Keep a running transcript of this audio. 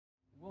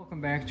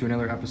Welcome back to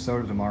another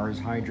episode of the Mars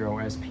Hydro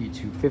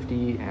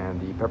SP250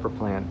 and the pepper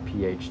plant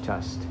pH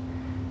test.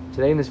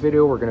 Today in this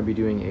video we're going to be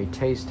doing a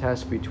taste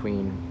test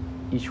between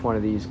each one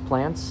of these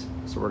plants.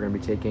 So we're going to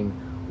be taking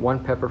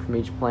one pepper from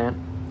each plant,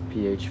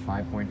 pH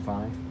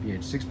 5.5,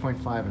 pH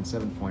 6.5, and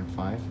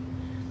 7.5.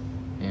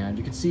 And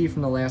you can see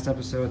from the last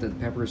episode that the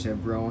peppers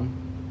have grown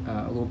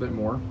a little bit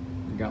more.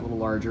 They got a little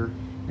larger,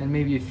 and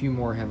maybe a few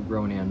more have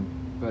grown in.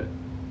 But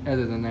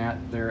other than that,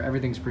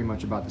 everything's pretty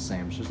much about the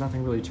same. So there's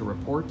nothing really to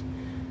report.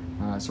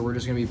 So we're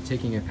just going to be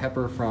taking a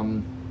pepper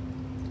from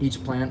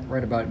each plant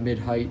right about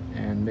mid-height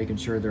and making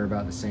sure they're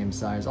about the same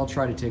size. I'll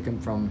try to take them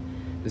from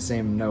the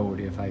same node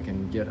if I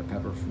can get a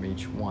pepper from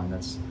each one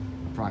that's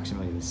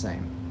approximately the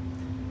same.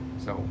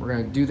 So we're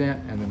going to do that,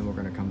 and then we're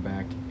going to come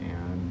back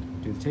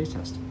and do the taste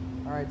test.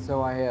 Alright,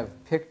 so I have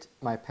picked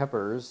my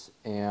peppers,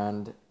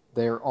 and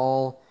they're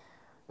all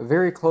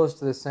very close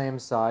to the same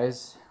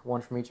size.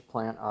 One from each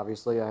plant,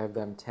 obviously. I have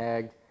them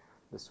tagged.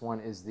 This one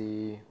is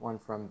the one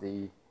from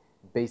the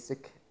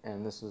basic,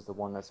 and this is the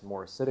one that's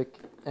more acidic,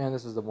 and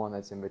this is the one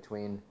that's in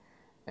between.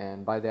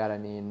 And by that I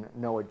mean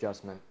no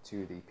adjustment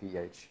to the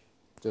pH,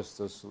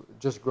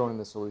 just grown in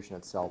the solution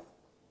itself.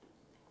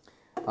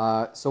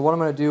 So what I'm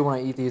going to do when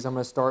I eat these, I'm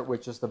going to start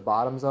with just the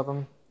bottoms of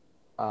them,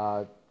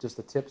 just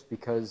the tips,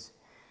 because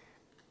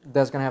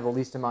that's going to have the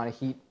least amount of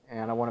heat,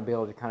 and I want to be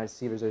able to kind of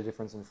see if there's a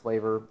difference in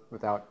flavor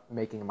without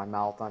making my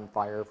mouth on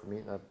fire from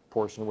eating the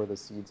portion where the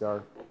seeds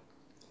are.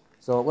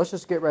 So let's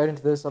just get right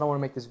into this. I don't want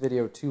to make this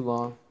video too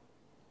long.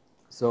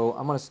 So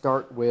I'm going to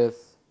start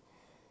with,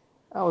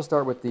 I'll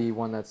start with the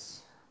one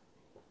that's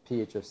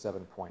pH of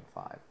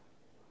 7.5.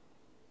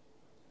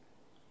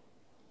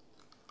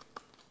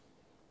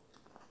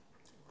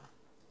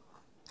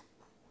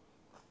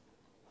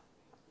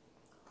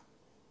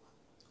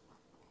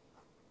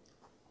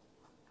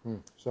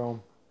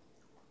 So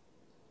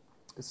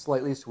it's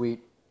slightly sweet,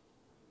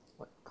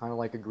 kind of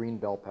like a green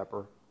bell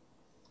pepper.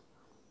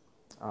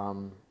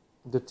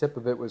 The tip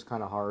of it was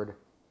kind of hard.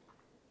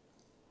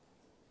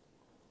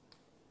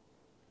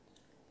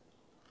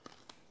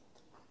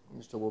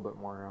 Just a little bit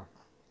more.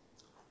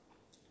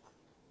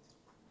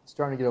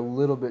 Starting to get a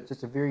little bit,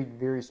 just a very,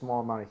 very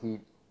small amount of heat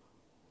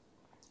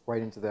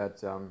right into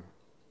that,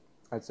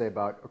 I'd say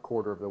about a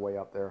quarter of the way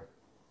up there.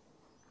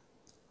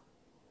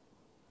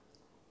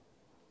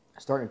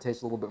 Starting to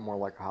taste a little bit more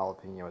like a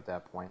jalapeno at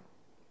that point.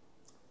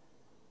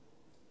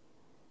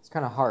 It's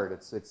kind of hard.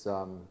 It's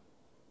a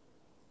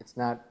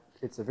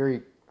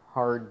very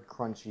hard,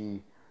 crunchy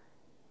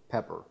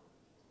pepper.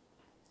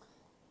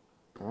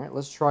 All right,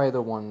 let's try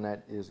the one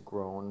that is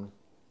grown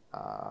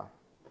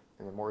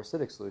in a more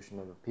acidic solution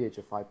of a pH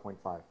of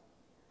 5.5.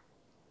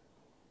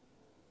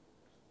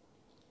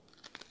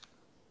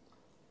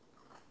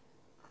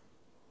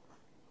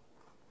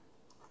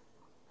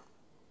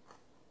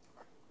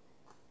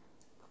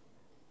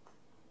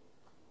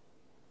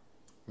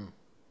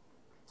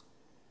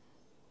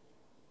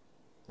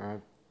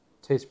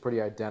 Tastes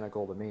pretty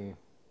identical to me.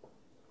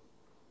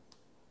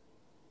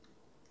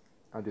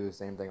 I'll do the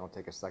same thing. I'll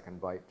take a second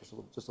bite,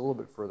 just a little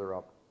bit further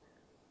up.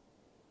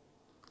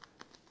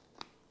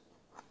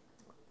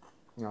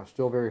 You know,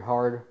 still very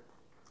hard.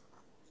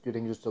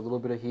 Getting just a little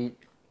bit of heat.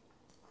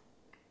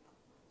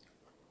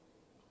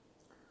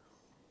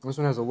 This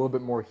one has a little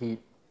bit more heat,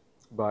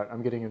 but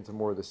I'm getting into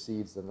more of the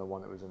seeds than the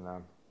one that was in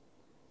the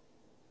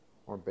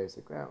more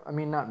basic. Well, I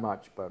mean, not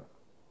much, but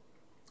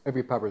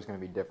every pepper is going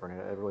to be different.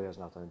 It really has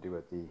nothing to do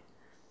with the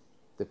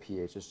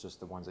pH. It's just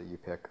the ones that you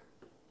pick.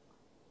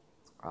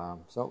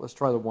 So let's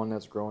try the one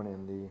that's grown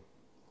in the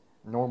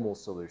normal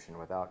solution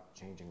without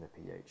changing the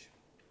pH.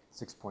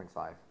 6.5.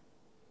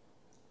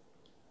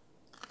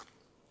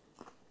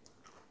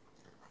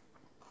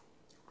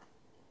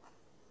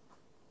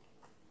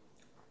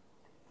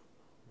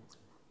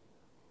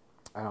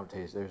 I don't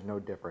taste, there's no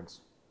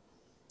difference.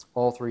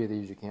 All three of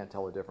these, you can't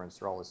tell the difference.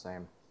 They're all the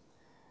same.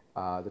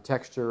 The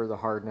texture, the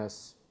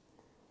hardness,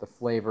 the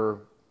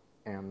flavor,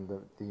 and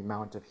the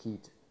amount of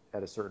heat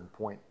at a certain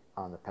point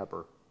on the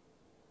pepper.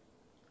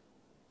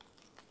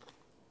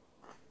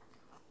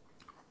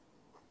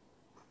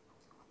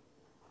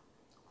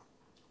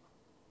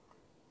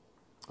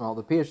 Well,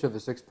 the pH of the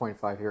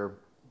 6.5 here,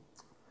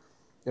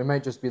 it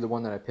might just be the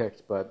one that I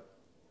picked, but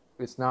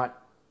it's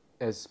not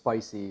as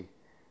spicy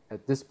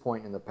at this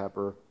point in the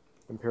pepper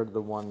compared to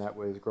the one that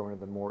was grown in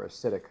the more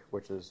acidic,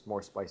 which is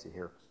more spicy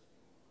here.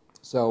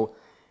 So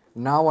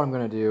now what I'm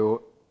going to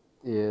do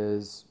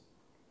is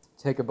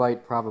take a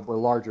bite, probably a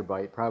larger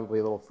bite, probably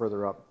a little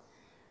further up.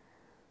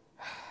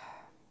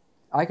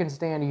 I can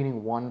stand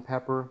eating one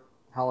pepper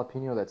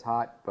jalapeno that's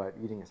hot, but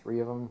eating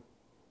 3 of them,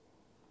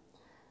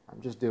 I'm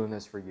just doing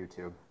this for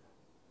YouTube.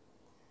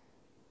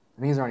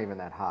 And these aren't even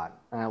that hot,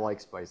 and I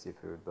like spicy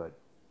food, but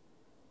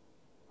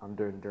I'm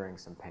enduring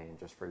some pain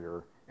just for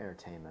your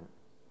entertainment.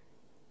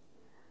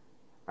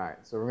 All right,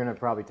 so we're going to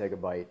probably take a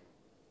bite.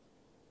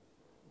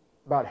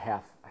 About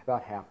half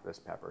of this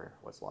pepper,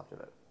 what's left of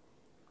it.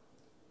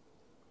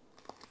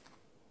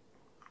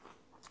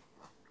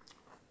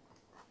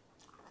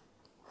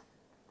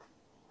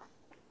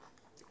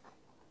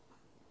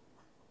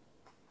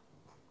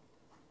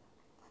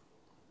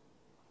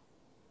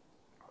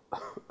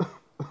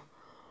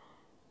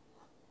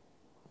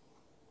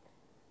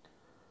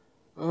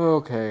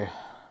 Okay.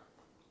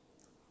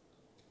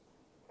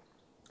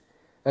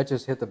 That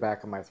just hit the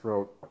back of my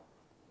throat.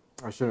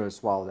 I shouldn't have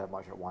swallowed that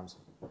much at once.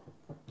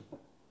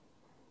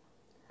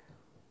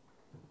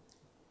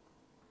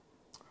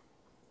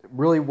 It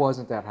really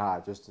wasn't that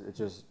hot. It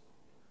just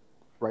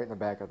right in the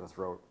back of the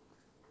throat.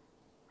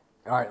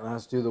 All right,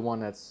 let's do the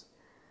one that's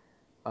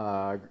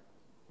more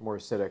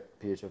acidic,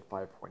 pH of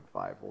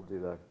 5.5. We'll do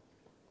the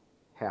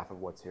half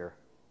of what's here.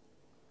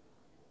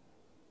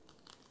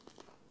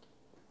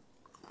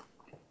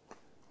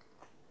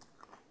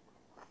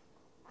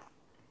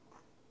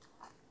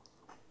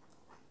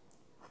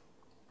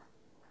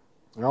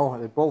 No,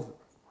 they both,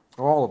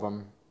 all of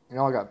them, they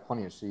all got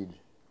plenty of seeds.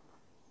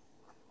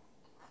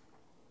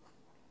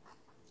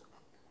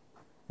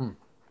 You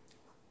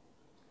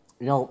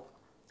know,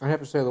 I have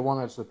to say the one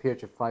that's the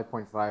pH of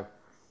 5.5,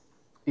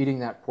 eating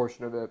that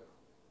portion of it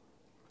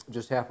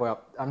just halfway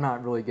up, I'm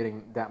not really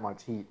getting that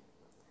much heat.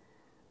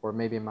 Or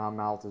maybe my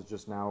mouth is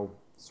just now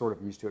sort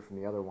of used to it from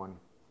the other one.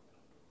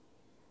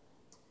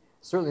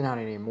 Certainly not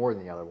any more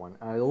than the other one.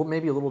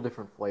 Maybe a little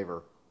different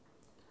flavor.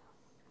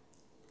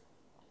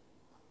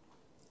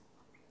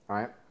 All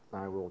right,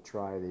 I will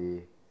try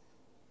the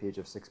pH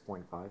of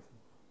 6.5.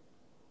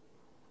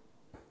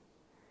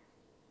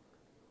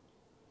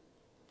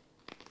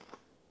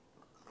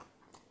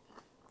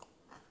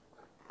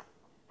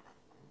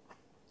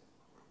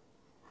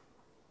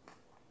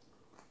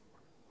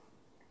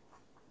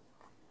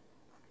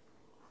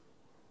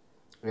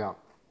 Yeah.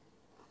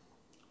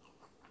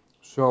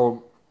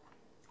 So,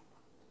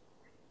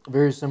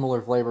 very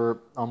similar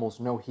flavor,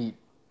 almost no heat,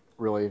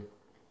 really.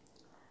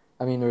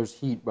 I mean, there's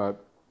heat,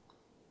 but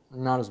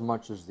not as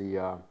much as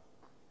the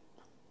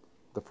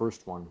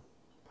first one.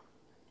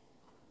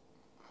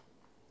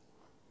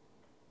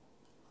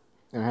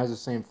 And it has the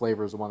same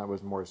flavor as the one that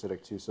was more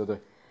acidic too. So the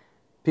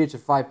pH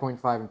of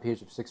 5.5 and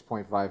pH of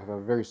 6.5 have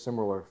a very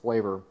similar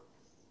flavor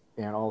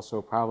and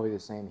also probably the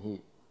same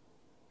heat.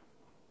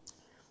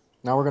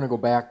 Now we're going to go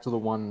back to the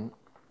one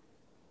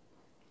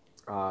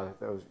that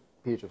was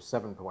pH of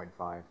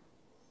 7.5.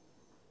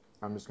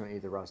 I'm just going to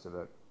eat the rest of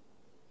it.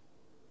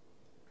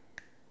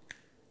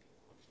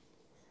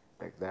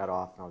 Take that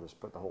off and I'll just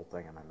put the whole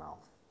thing in my mouth.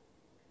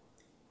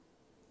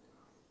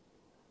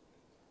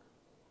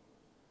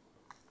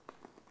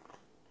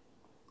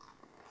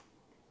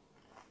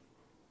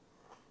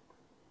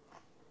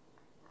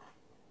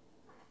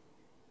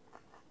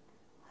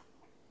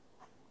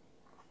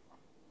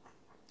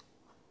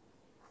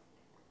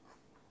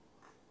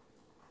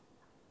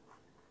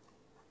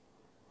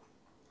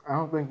 I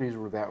don't think these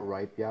were that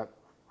ripe yet.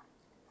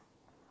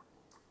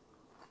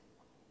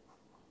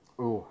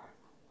 Ooh,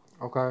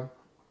 okay.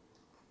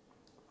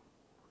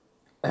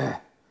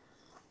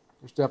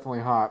 It's definitely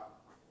hot.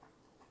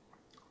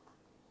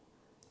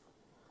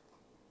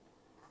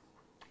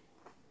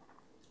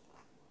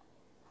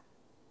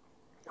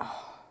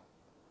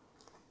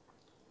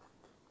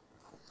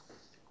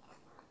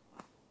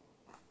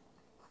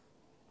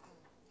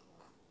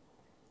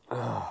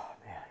 Oh,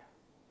 man.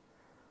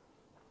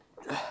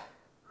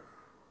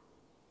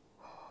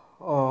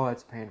 Oh,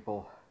 that's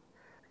painful.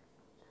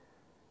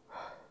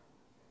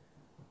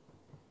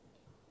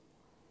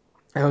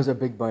 That was a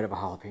big bite of a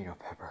jalapeno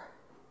pepper.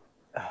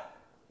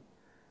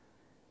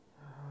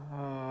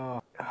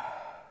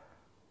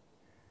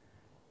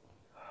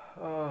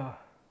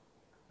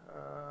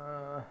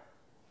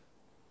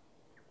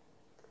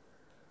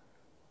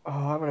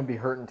 Oh, I'm gonna be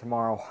hurting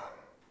tomorrow.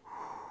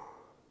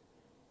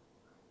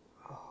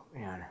 Oh,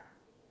 man.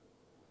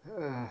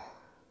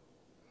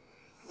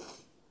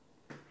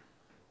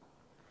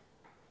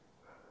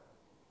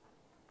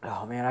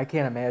 Oh, man, I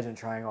can't imagine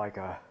trying like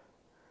a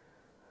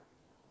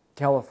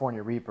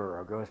California Reaper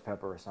or a ghost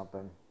pepper or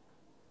something.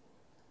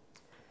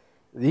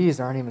 These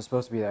aren't even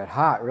supposed to be that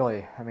hot,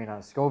 really. I mean, on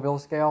a Scoville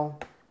scale,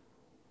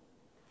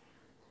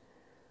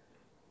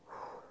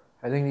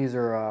 I think these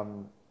are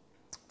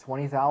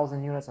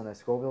 20,000 units on the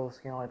Scoville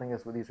scale. I think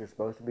that's what these are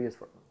supposed to be, is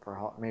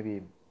for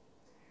maybe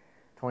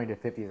 20 to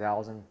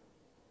 50,000.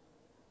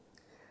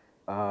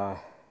 And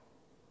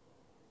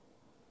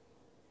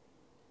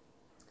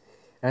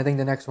I think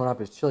the next one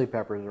up is chili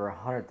peppers, are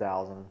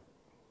 100,000.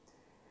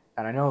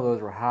 And I know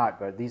those were hot,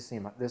 but these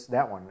seem,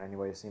 that one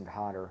anyway seemed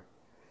hotter.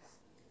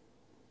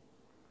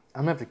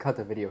 I'm gonna have to cut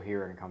the video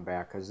here and come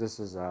back, because this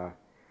isn't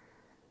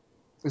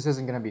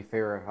gonna be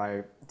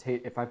fair.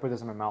 If I put this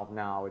in my mouth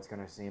now, it's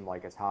gonna seem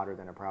like it's hotter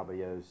than it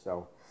probably is.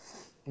 So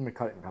I'm gonna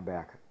cut it and come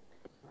back.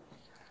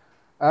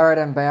 All right,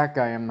 I'm back.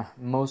 I am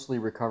mostly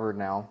recovered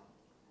now,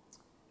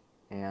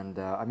 and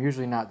I'm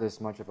usually not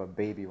this much of a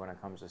baby when it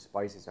comes to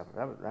spicy stuff.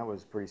 That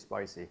was pretty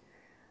spicy.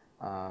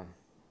 All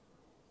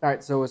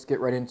right, so let's get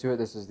right into it.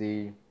 This is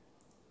the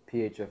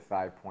pH of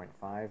 5.5.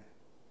 I'm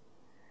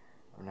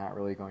not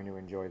really going to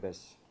enjoy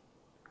this.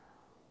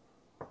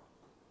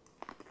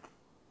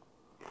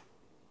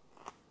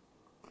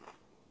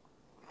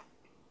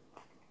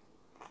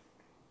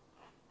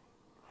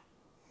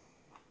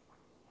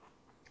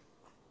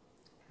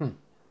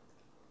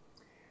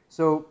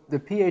 So the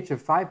pH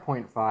of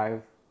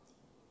 5.5,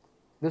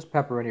 this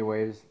pepper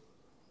anyways,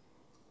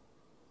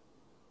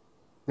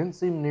 Didn't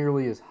seem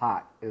nearly as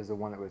hot as the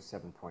one that was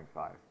 7.5.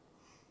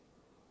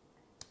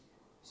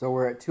 So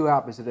we're at two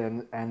opposite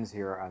ends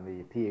here on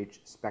the pH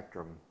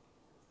spectrum.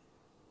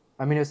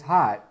 I mean, it's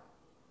hot,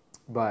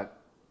 but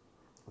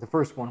the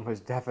first one was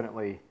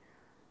definitely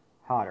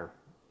hotter.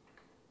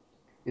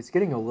 It's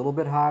getting a little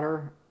bit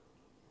hotter.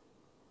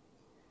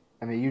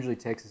 I mean, it usually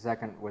takes a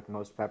second with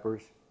most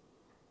peppers.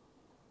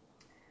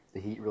 The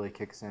heat really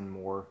kicks in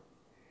more.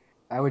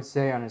 I would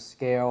say on a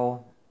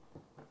scale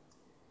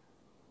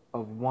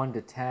of 1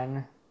 to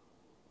 10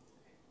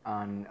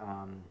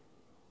 on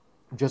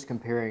just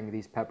comparing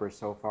these peppers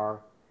so far,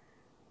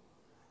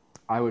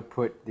 I would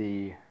put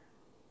the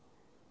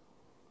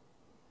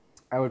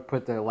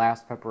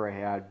last pepper I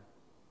had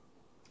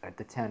at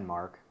the 10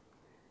 mark.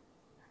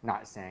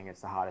 Not saying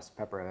it's the hottest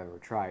pepper I've ever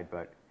tried,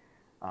 but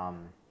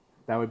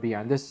that would be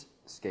on this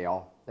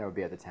scale. That would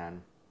be at the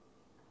 10.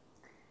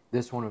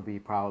 This one would be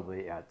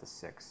probably at the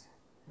 6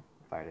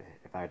 if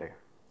I had to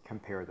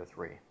compare the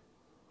three.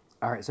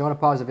 All right, so I'm going to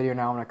pause the video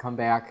now. I'm going to come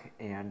back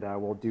and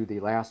we'll do the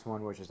last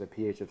one, which is a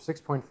pH of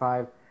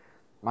 6.5.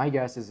 My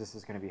guess is this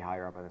is going to be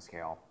higher up on the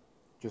scale,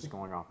 just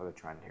going off of the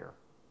trend here.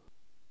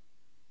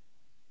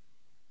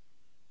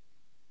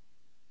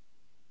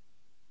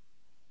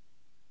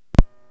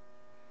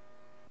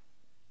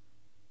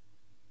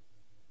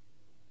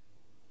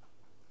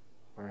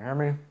 Can you hear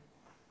me?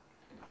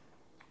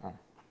 Oh,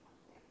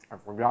 I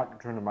forgot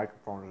to turn the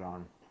microphones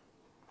on.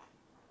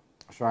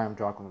 Sorry I'm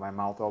talking with my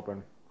mouth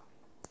open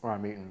when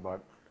I'm eating,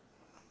 but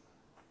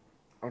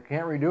I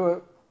can't redo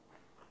it.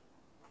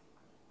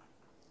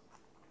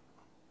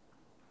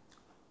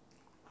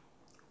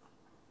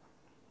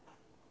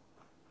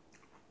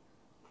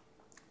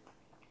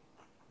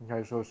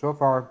 Okay, so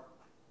far,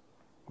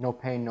 no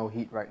pain, no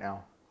heat right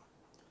now.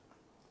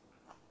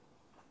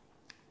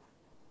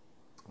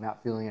 I'm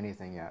not feeling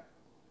anything yet.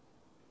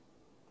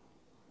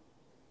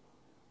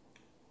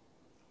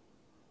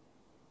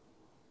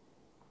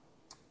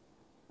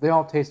 They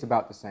all taste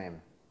about the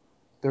same.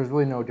 There's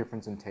really no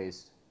difference in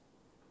taste.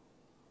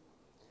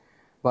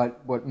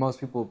 But what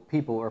most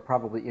people are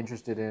probably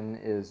interested in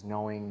is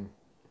knowing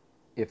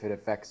if it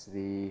affects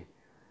the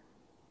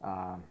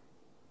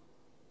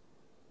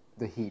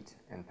heat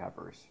in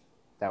peppers.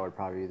 That would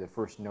probably be the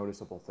first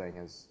noticeable thing,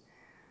 is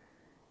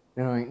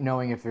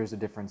knowing if there's a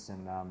difference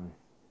in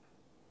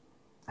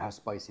how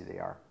spicy they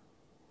are.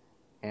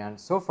 And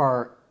so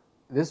far,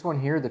 this one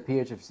here, the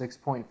pH of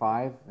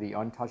 6.5, the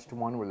untouched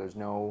one where there's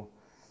no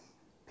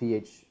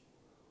pH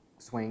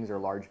swings or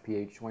large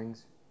pH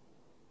swings,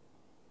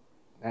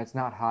 that's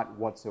not hot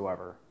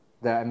whatsoever.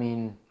 I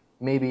mean,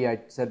 maybe I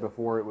said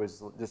before it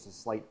was just a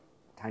slight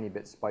tiny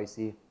bit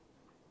spicy.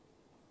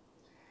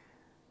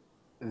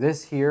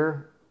 This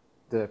here,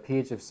 the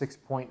pH of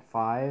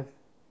 6.5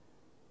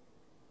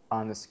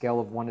 on the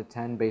scale of 1 to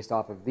 10 based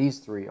off of these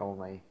three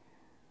only,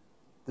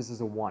 this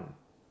is a 1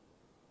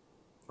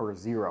 or a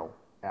 0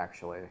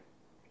 actually.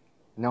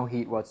 No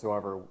heat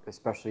whatsoever,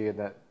 especially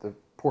the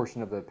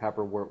portion of the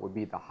pepper where it would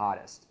be the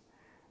hottest.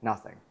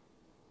 Nothing.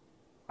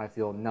 I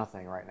feel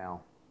nothing right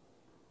now,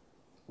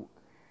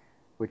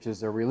 which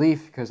is a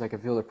relief because I can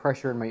feel the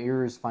pressure in my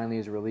ears finally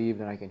is relieved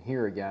and I can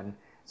hear again.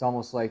 It's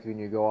almost like when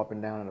you go up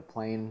and down in a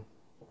plane.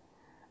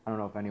 I don't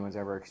know if anyone's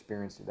ever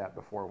experienced that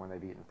before when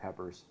they've eaten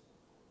peppers.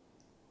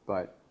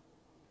 But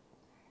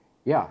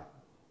yeah,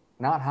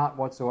 not hot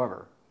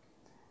whatsoever.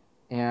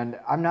 And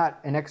I'm not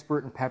an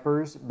expert in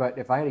peppers, but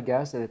if I had to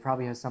guess, it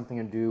probably has something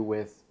to do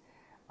with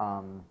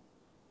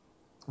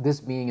this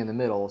being in the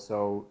middle.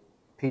 So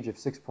pH of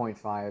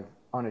 6.5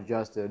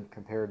 unadjusted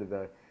compared to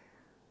the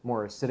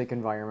more acidic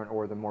environment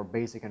or the more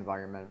basic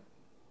environment,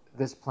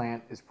 this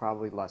plant is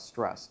probably less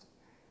stressed.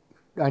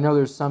 I know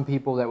there's some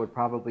people that would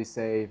probably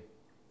say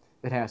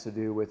it has to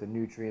do with the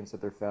nutrients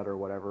that they're fed or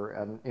whatever,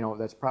 and you know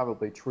that's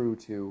probably true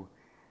to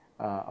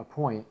a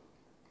point,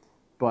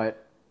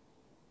 but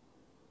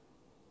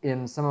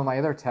in some of my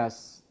other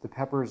tests, the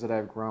peppers that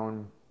I've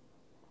grown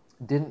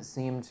didn't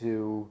seem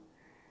to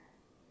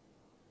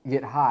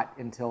get hot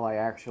until I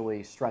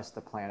actually stressed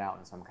the plant out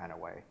in some kind of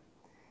way.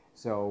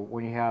 So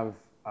when you have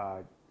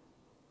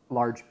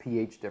large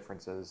pH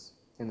differences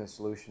in the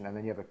solution and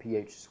then you have a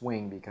pH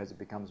swing because it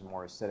becomes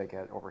more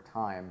acidic over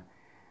time,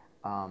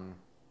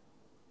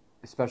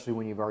 especially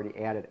when you've already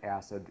added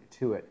acid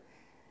to it,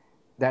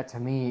 that to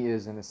me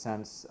is in a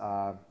sense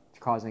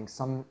causing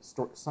some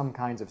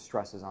kinds of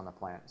stresses on the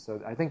plant.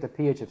 So I think the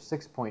pH of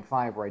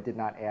 6.5, where I did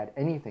not add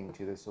anything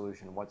to the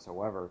solution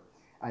whatsoever,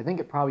 I think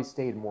it probably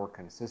stayed more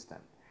consistent,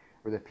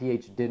 where the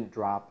pH didn't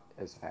drop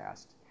as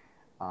fast,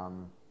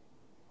 and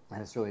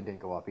it certainly didn't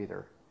go up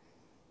either.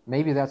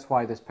 Maybe that's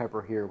why this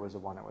pepper here was the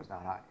one that was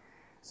not hot.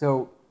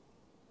 So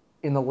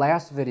in the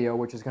last video,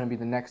 which is going to be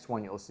the next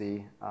one you'll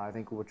see, I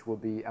think, which will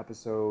be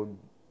episode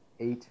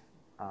 8,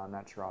 I'm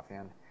not sure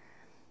offhand.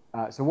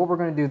 So what we're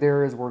going to do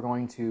there is we're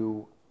going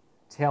to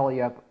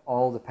tally up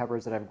all the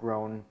peppers that I've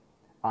grown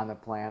on the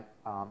plant.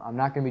 I'm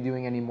not going to be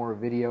doing any more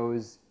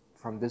videos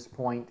from this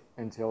point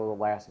until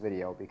the last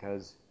video,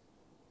 because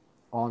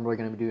all I'm really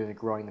going to be doing is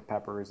growing the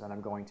peppers, and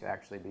I'm going to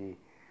actually be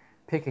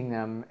picking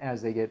them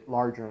as they get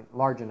large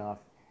enough,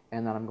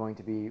 and then I'm going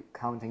to be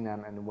counting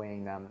them and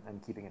weighing them and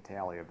keeping a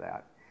tally of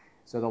that.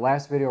 So the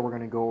last video we're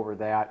going to go over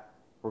that.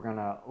 We're going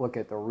to look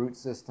at the root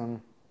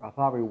system. I'll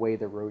probably weigh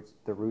the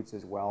roots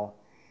as well.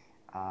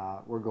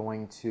 We're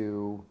going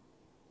to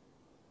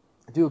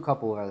do a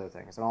couple of other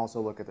things and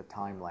also look at the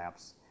time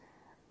lapse.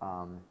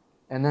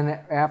 And then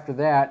after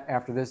that,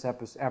 after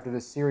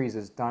this series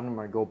is done, I'm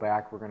going to go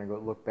back. We're going to go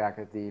look back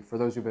at for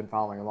those who've been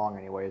following along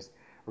anyways,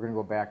 we're going to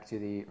go back to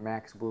the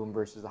max bloom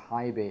versus the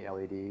high bay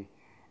LED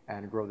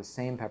and grow the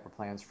same pepper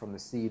plants from the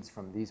seeds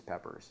from these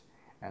peppers.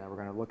 And then we're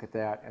going to look at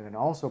that and then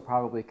also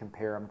probably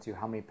compare them to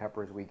how many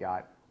peppers we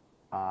got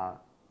on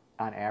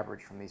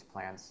average from these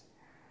plants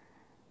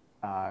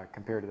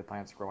compared to the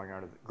plants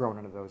grown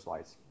under those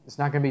lights. It's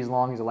not going to be as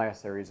long as the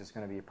last series. It's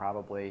going to be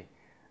probably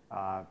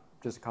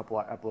just a couple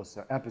of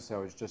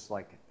episodes just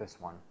like this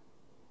one.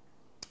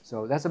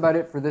 So that's about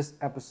it for this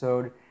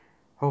episode.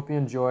 Hope you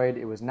enjoyed.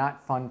 It was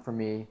not fun for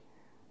me,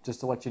 just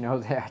to let you know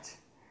that.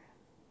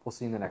 We'll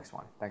see you in the next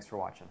one. Thanks for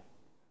watching.